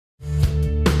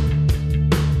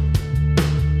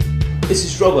This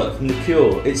is Robert from The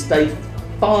Cure. It's day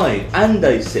 5 and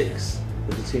day 6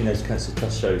 of the Teenage Cancer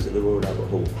Trust shows at the Royal Albert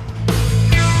Hall.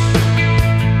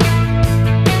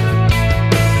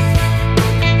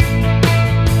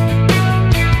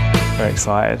 Very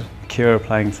excited. The Cure are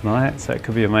playing tonight, so it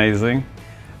could be amazing.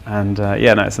 And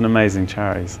yeah, no, it's an amazing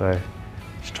charity, so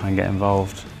just try and get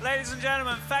involved. Ladies and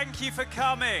gentlemen, thank you for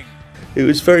coming. It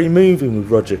was very moving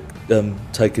with Roger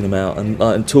taking them out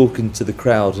and talking to the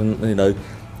crowd and, you know,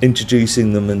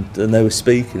 introducing them and they were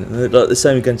speaking. And like the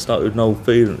same against like with Noel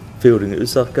Fielding. It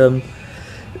was like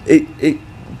it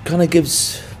kind of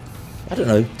gives, I don't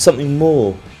know, something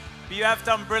more. You have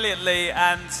done brilliantly,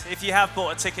 and if you have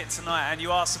bought a ticket tonight and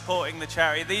you are supporting the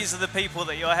charity, these are the people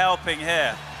that you're helping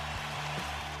here.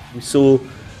 We saw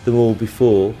them all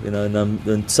before, you know,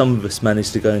 and some of us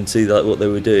managed to go and see like what they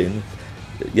were doing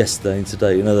yesterday and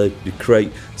today. You know, they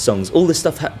create songs. All this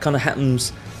stuff kind of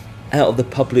happens out of the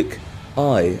public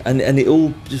eye, and it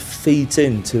all just feeds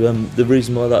into the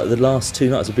reason why like the last 2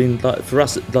 nights have been like for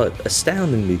us like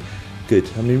astoundingly good.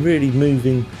 I mean, really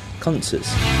moving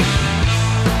concerts.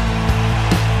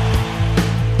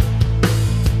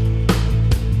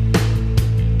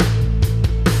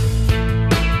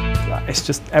 It's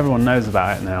just, everyone knows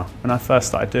about it now. When I first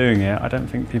started doing it, I don't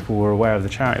think people were aware of the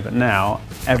charity, but now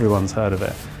everyone's heard of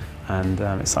it, and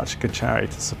it's such a good charity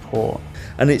to support.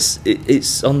 And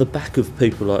it's on the back of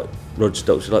people like Roger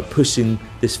Daltrey, like pushing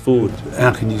this forward.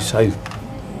 How can you say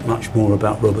much more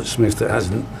about Robert Smith that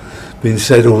hasn't been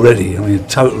said already? I mean, a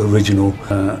total original,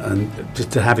 and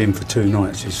just to have him for 2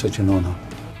 nights is such an honour.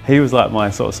 He was like my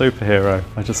sort of superhero.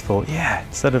 I just thought, yeah,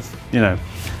 instead of, you know,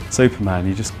 Superman,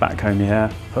 you just back comb your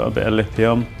hair, put a bit of lippy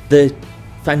on. They're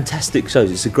fantastic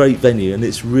shows. It's a great venue and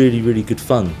it's really, really good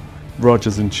fun.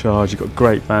 Roger's in charge. You've got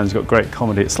great bands. You've got great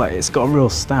comedy. It's like, it's got a real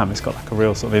stamp. It's got like a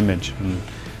real sort of image, and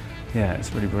yeah,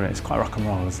 it's really brilliant. It's quite rock and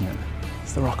roll, isn't it?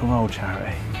 It's the rock and roll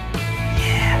charity.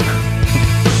 Yeah.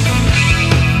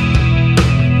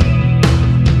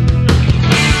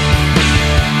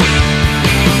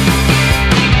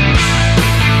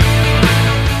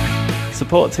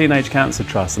 Support Teenage Cancer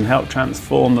Trust and help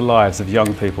transform the lives of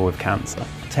young people with cancer.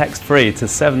 Text free to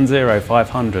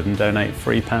 70500 and donate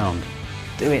 £3.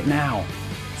 Do it now.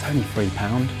 It's only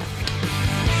 £3.